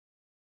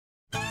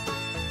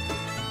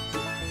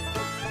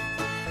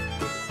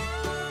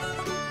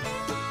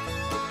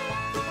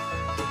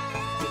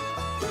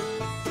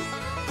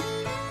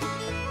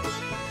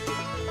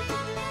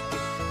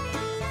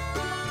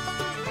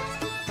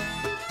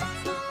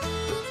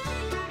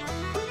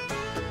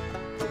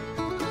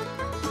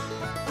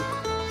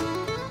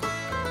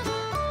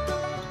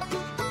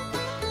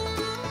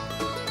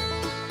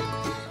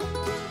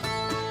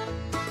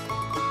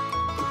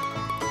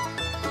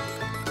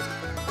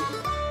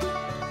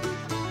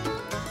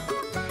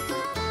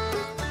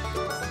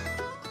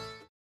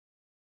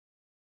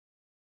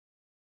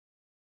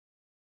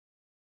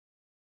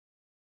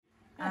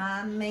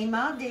I'm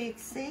Mima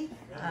Dixie.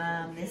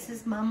 This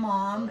is my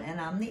mom, and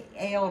I'm the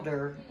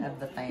elder of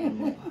the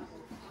family.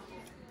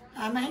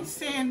 My name's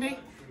Sandy,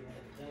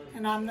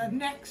 and I'm the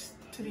next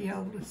to the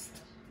oldest.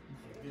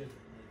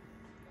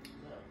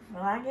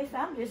 Well, I guess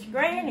I'm just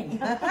Granny.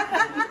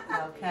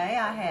 Okay,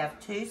 I have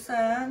 2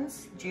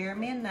 sons,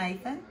 Jeremy and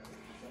Nathan,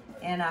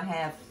 and I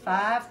have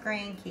 5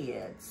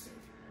 grandkids.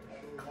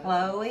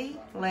 Chloe,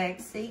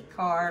 Lexi,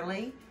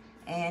 Carly,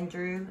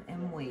 Andrew,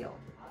 and Will.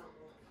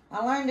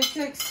 I learned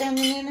to cook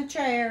standing in a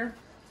chair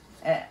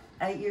at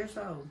 8 years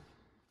old.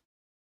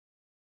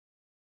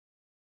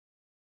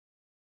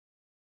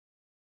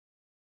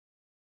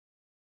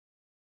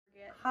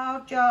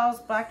 Hog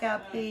Jaws,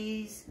 black-eyed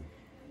peas,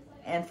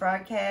 and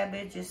fried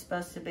cabbage is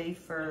supposed to be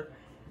for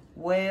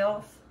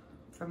wealth,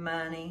 for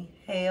money,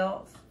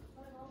 health,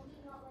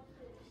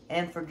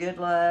 and for good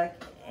luck.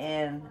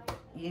 And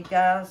you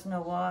guys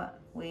know what?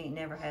 We ain't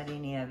never had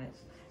any of it.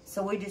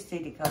 So we just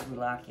eat it because we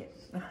like it.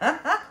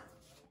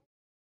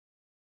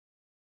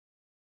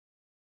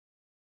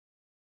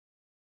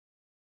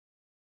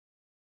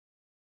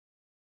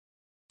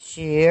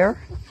 Here,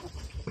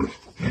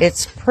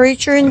 it's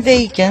preacher and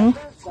deacon.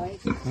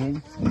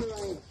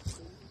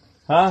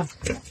 Huh?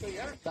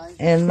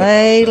 And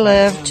they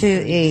love to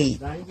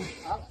eat. I'm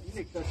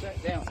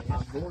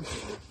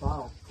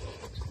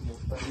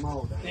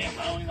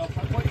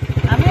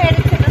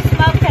headed to the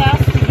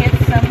smokehouse to get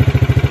some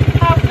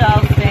hog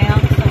jaws down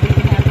so we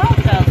can have hog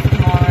jaws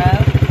tomorrow.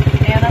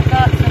 And I've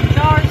got some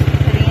jars to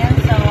put in,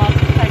 so I'll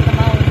take them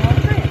all in one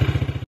trip.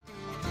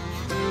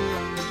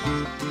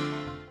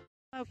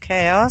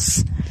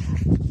 Smokehouse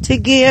to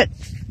get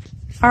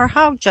our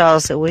hog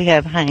jaws that we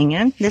have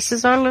hanging. This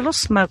is our little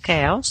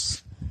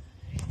smokehouse.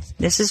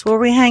 This is where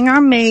we hang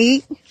our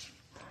meat.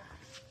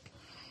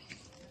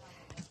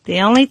 The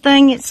only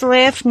thing that's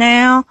left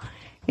now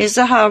is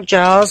the hog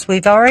jaws.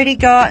 We've already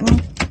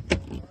gotten,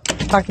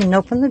 if I can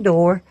open the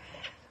door,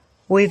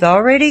 we've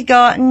already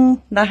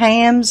gotten the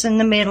hams and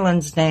the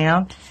middlings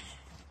down.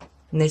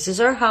 And this is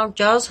our hog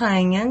jaws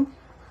hanging.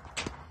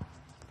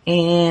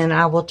 And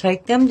I will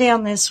take them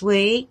down this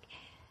week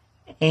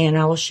and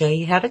I will show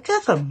you how to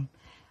cook them.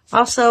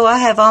 Also, I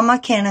have all my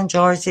canning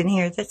jars in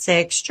here that's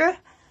extra.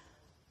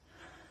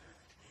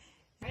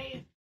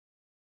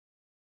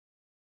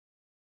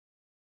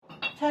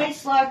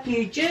 Tastes like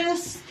you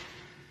just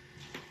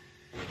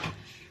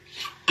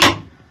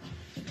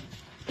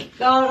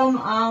got them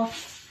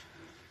off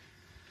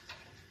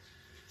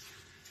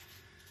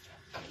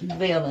the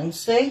building.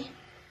 See?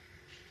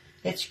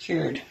 It's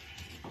cured.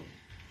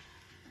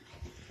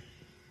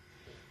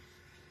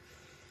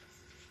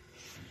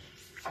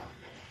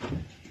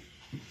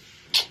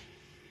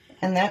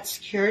 And that's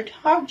cured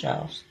hog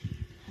jaws.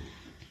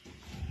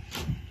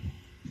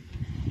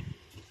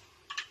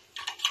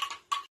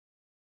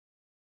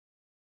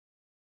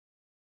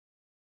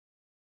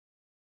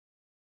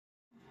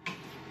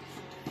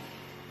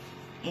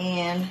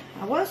 And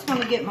I was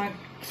going to get my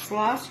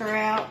slicer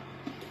out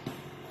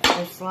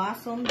and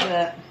slice them,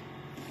 but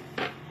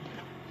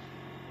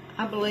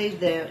I believe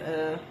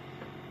that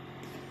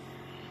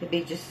it'd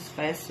be just as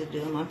fast to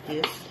do them like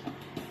this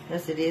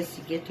as it is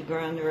to get the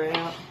grinder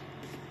out.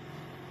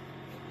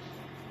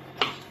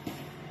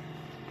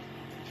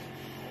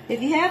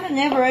 If you haven't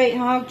never ate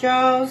hog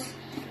jaws,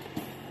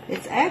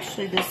 it's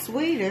actually the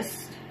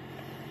sweetest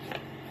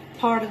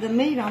part of the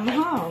meat on the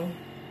hog.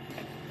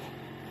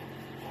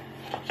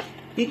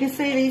 You can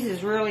see these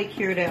is really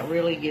cured out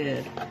really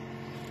good.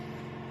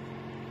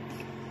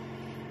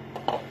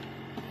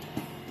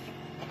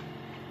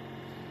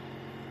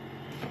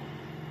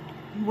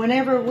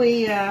 Whenever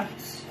we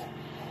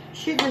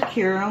sugar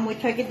cure them, we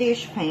take a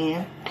dish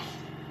pan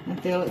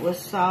and fill it with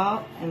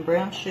salt and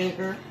brown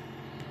sugar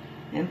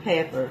and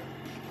pepper.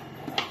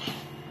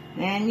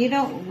 And you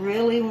don't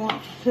really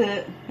want to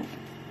put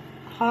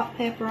hot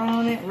pepper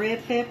on it,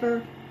 red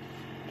pepper.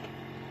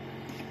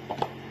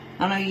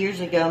 I know years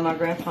ago my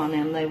grandpa and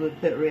them, they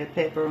would put red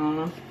pepper on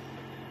them.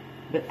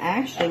 But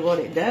actually what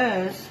it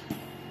does,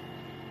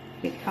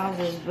 it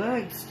causes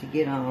bugs to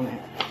get on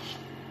it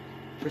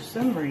for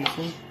some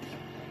reason.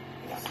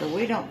 So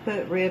we don't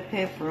put red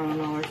pepper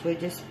on ours, we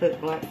just put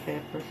black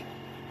pepper.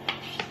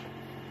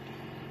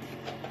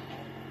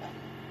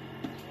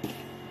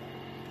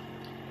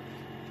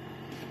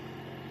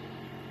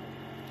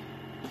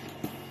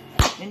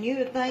 And you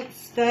would think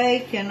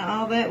steak and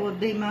all that would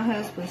be my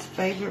husband's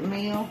favorite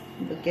meal,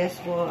 but guess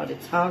what?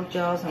 It's hog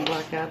jaws and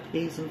black-eyed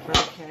peas and fried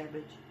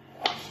cabbage.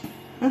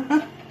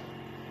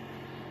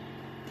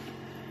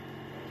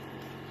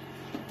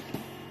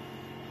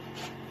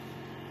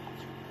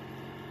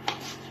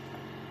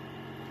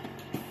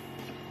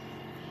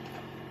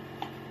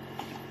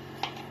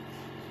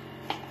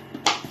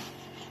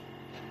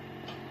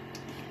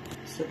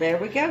 So there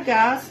we go,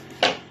 guys.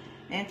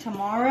 And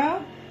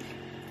tomorrow,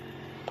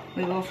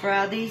 we will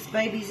fry these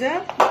babies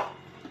up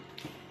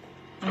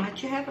and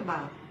let you have a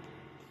bite.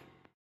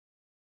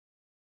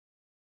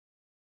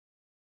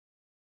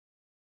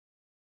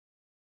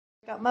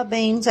 Got my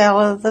beans out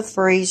of the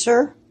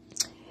freezer.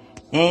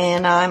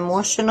 And I'm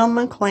washing them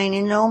and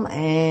cleaning them,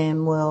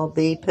 and we'll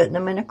be putting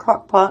them in a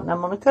crock pot, and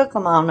I'm going to cook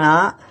them all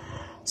night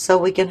so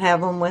we can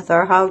have them with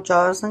our hog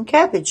jaws and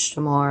cabbage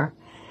tomorrow.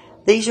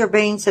 These are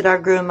beans that I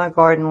grew in my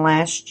garden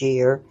last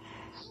year.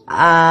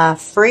 I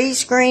freeze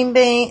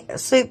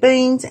soup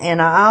beans,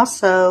 and I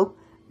also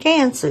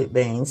can soup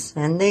beans.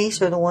 And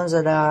these are the ones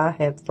that I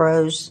have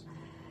froze,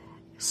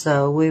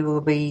 so we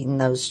will be eating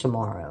those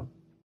tomorrow.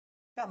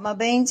 Got my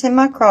beans in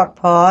my crock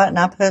pot, and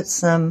I put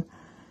some,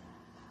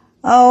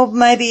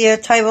 maybe a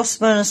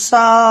tablespoon of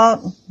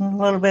salt, a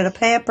little bit of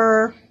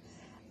pepper,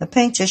 a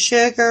pinch of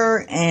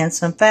sugar, and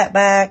some fat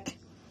back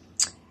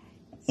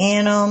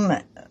in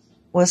them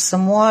with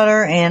some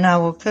water, and I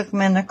will cook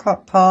them in the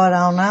crock pot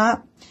all night,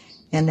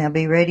 and they'll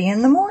be ready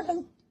in the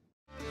morning.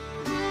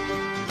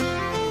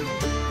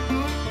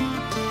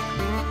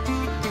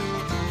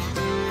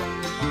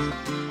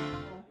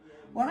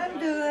 What I'm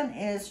doing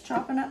is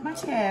chopping up my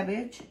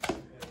cabbage,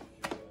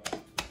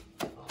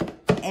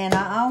 and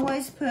I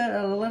always put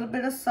a little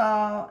bit of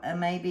salt and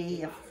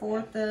maybe a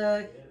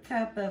 1/4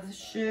 cup of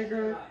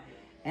sugar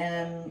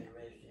and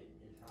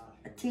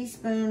a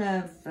teaspoon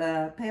of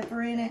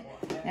pepper in it,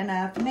 and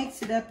I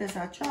mix it up as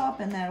I chop,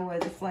 and that way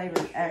the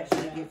flavor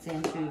actually gets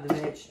into the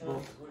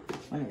vegetable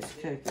when it's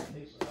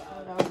cooking. Put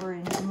it over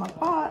into my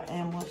pot,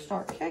 and we'll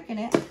start cooking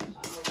it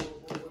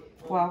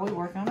while we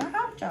work on our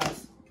hog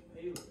jaws.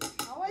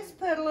 I always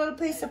put a little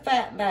piece of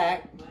fat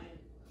back.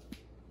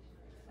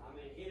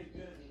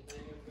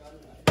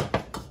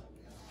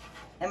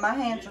 And my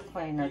hands are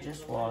clean, I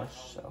just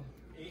washed, so.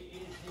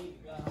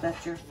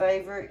 That's your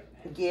favorite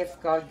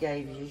gift God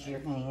gave you, is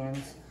your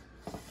hands.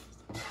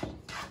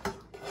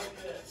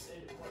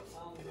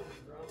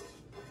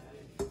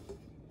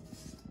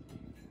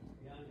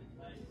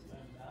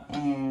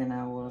 And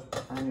I will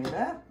turn it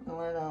up and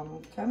let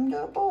them come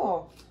to a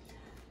boil.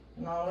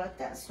 And I'll let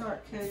that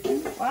start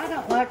cooking. Well, I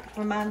don't like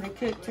for mine to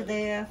cook to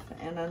death,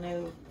 and I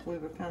knew we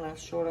were kind of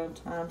short on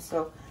time,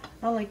 so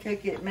I only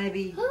cook it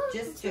maybe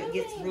just till it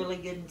gets really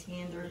good and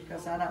tender,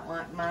 because I don't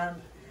like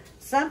mine.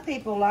 Some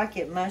people like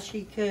it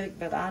mushy cooked,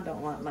 but I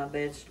don't like my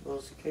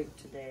vegetables cooked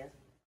to death.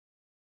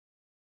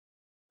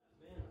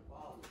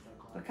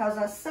 Because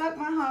I soak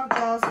my hog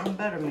jaws in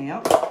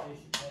buttermilk,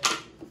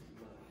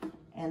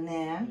 and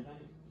then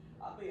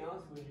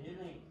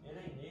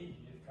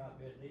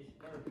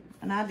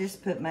I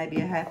just put maybe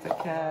a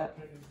 1/2 cup,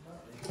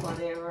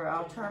 whatever.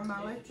 I'll turn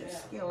my electric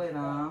skillet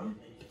on.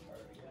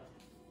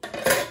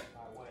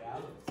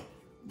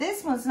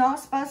 This one's not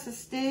supposed to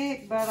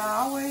stick, but I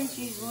always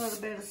use a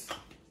little bit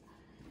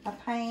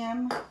of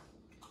Pam.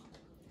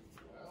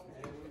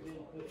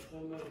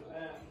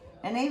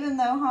 And even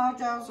though hog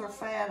jaws are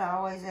fat, I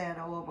always add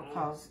oil,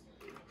 because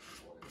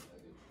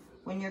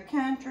when you're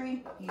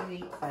country, you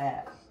eat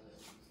fat.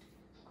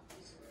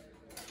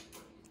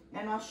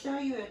 And I'll show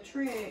you a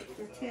trick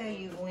to tell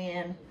you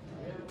when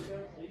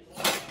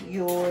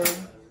your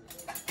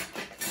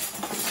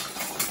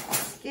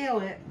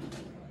skillet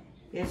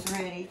is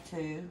ready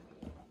to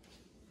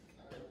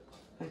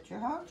put your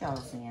hog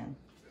jaws in.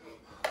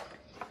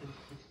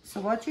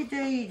 So what you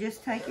do, you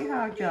just take your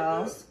hog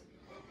jaws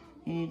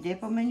and you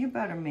dip them in your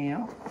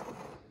buttermilk.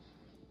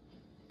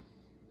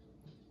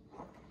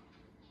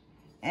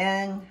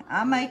 And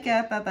I make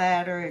up a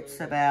batter. It's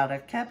about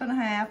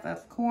 1.5 cups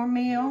of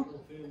cornmeal,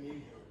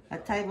 a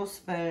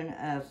tablespoon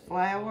of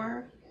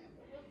flour,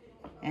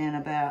 and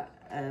about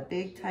a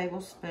big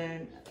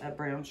tablespoon of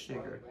brown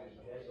sugar.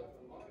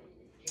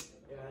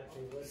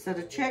 So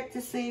to check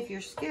to see if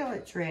your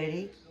skillet's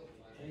ready,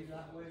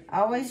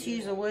 I always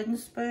use a wooden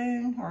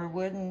spoon or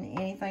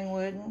anything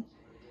wooden.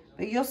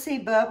 But you'll see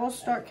bubbles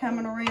start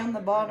coming around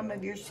the bottom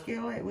of your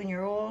skillet when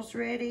your oil's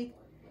ready.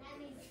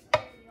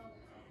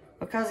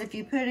 Because if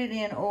you put it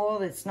in oil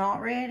that's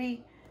not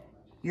ready,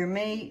 your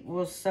meat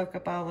will soak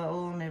up all the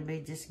oil and it'll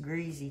be just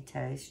greasy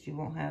taste. You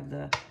won't have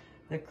the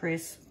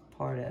crisp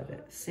part of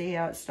it. See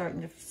how it's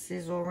starting to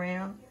sizzle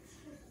around?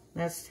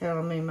 That's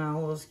telling me my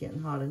oil's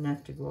getting hot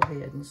enough to go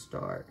ahead and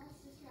start.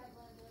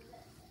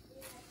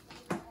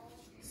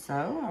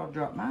 So I'll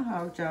drop my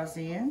hog jaws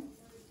in.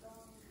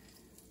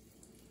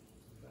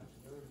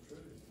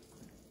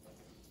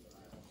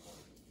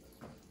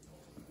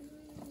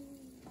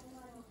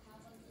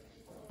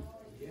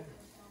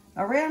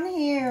 Around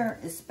here,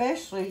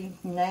 especially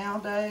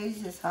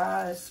nowadays, as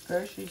high as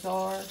groceries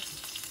are,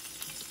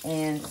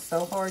 and it's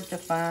so hard to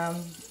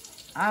find,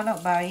 I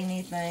don't buy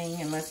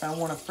anything unless I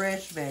want a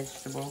fresh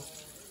vegetable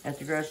at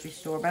the grocery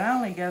store. But I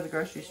only go to the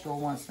grocery store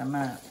once a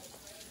month,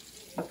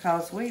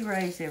 because we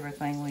raise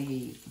everything we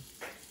eat.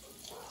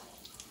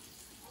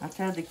 I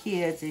tell the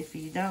kids, if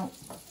you don't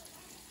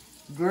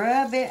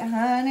grub it,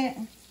 hunt it,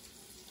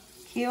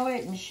 kill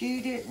it, and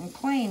shoot it, and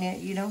clean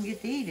it, you don't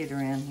get to eat it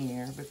around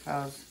here,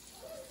 because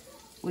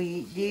we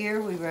eat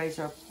deer, we raise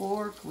our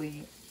pork,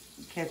 we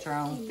catch our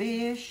own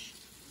fish.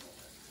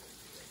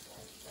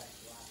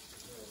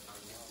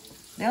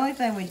 The only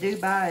thing we do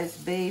buy is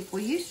beef.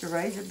 We used to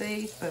raise a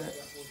beef, but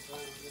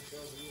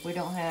we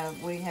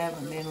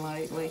haven't been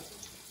lately.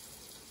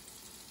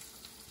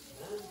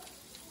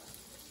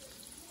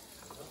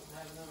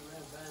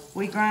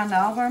 We grind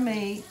all of our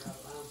meat.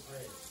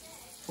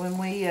 When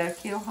we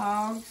kill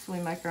hogs, we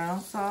make our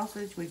own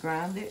sausage. We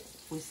grind it.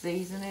 We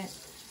season it.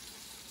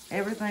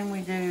 Everything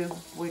we do,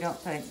 we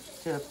don't take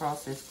to a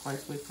process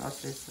place. We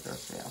process it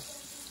ourselves.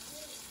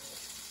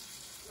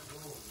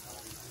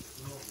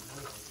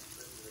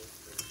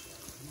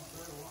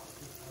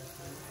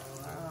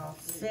 I'll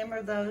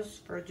simmer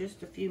those for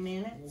just a few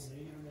minutes.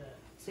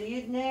 So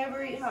you'd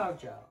never eat hog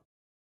jaw.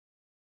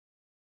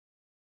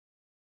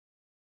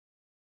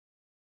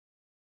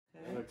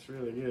 That looks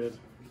really good.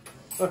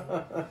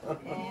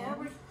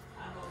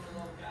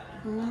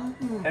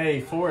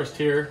 Hey, Forrest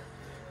here,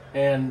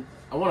 and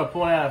I want to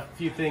point out a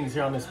few things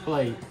here on this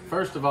plate.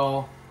 First of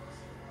all,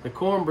 the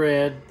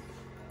cornbread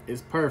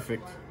is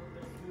perfect,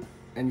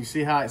 and you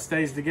see how it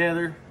stays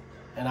together,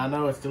 and I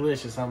know it's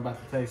delicious. I'm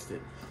about to taste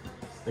it.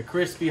 The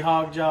crispy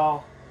hog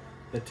jaw,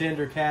 the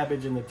tender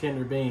cabbage, and the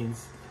tender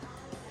beans.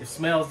 It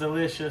smells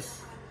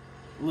delicious,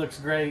 looks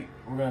great.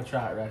 We're gonna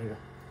try it right here.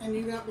 And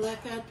you got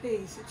black-eyed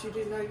peas that you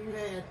didn't know you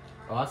had.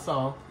 Oh, I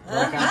saw them.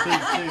 Black-eyed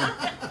peas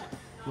too.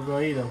 We're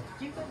gonna eat them.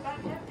 Did you put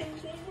black-eyed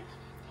peas in it?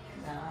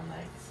 No, I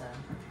made some.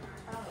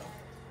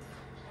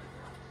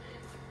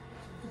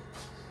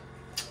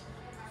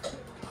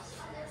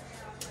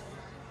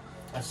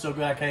 That's so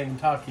good I can't even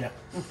talk yet.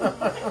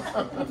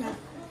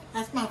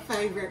 That's my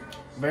favorite.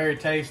 Very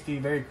tasty,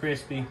 very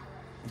crispy,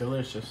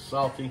 delicious,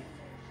 salty.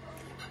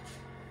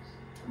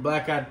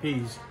 Black-eyed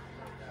peas.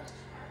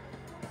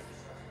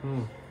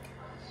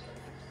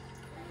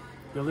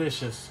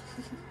 Delicious.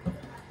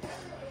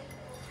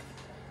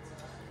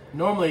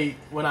 Normally,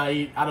 when I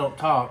eat, I don't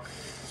talk,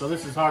 so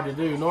this is hard to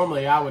do.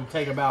 Normally, I would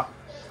take about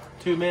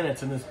 2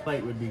 minutes and this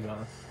plate would be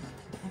gone.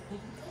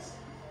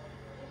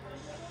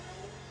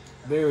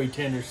 Very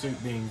tender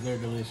soup beans. They're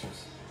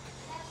delicious.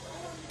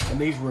 And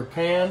these were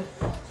canned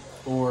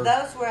or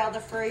those were out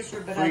of the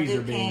freezer, but I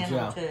do beans, can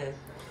them too.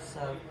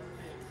 So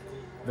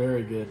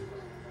very good.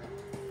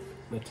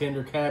 The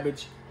tender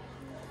cabbage.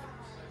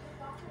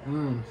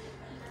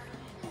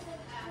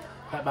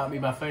 That might be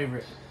my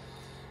favorite.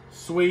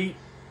 Sweet,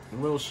 a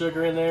little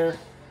sugar in there.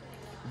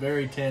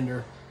 Very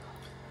tender.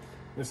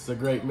 This is a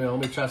great meal.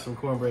 Let me try some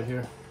cornbread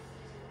here.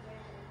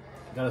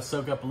 Gotta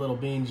soak up a little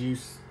bean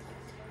juice.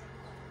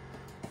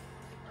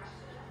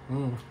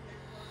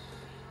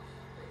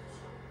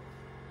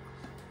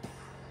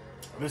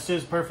 This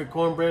is perfect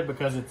cornbread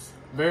because it's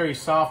very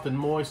soft and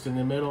moist in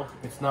the middle.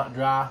 It's not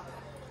dry,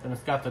 and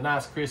it's got the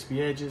nice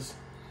crispy edges,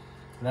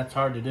 and that's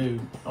hard to do.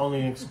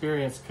 Only an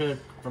experienced cook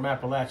from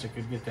Appalachia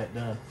could get that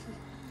done.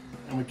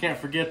 And we can't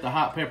forget the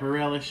hot pepper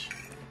relish.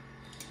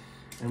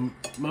 And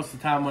most of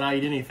the time when I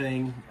eat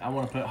anything, I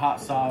want to put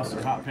hot sauce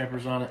or hot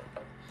peppers on it.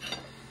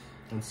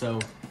 And so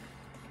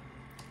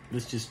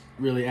this just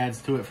really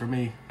adds to it for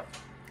me.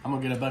 I'm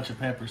gonna get a bunch of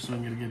peppers so we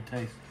can get a good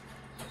taste.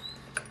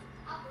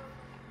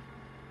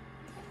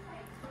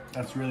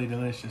 That's really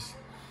delicious.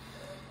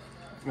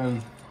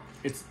 And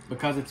it's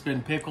because it's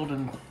been pickled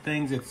and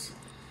things, it's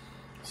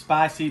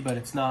spicy, but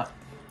it's not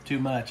too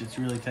much. It's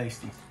really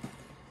tasty.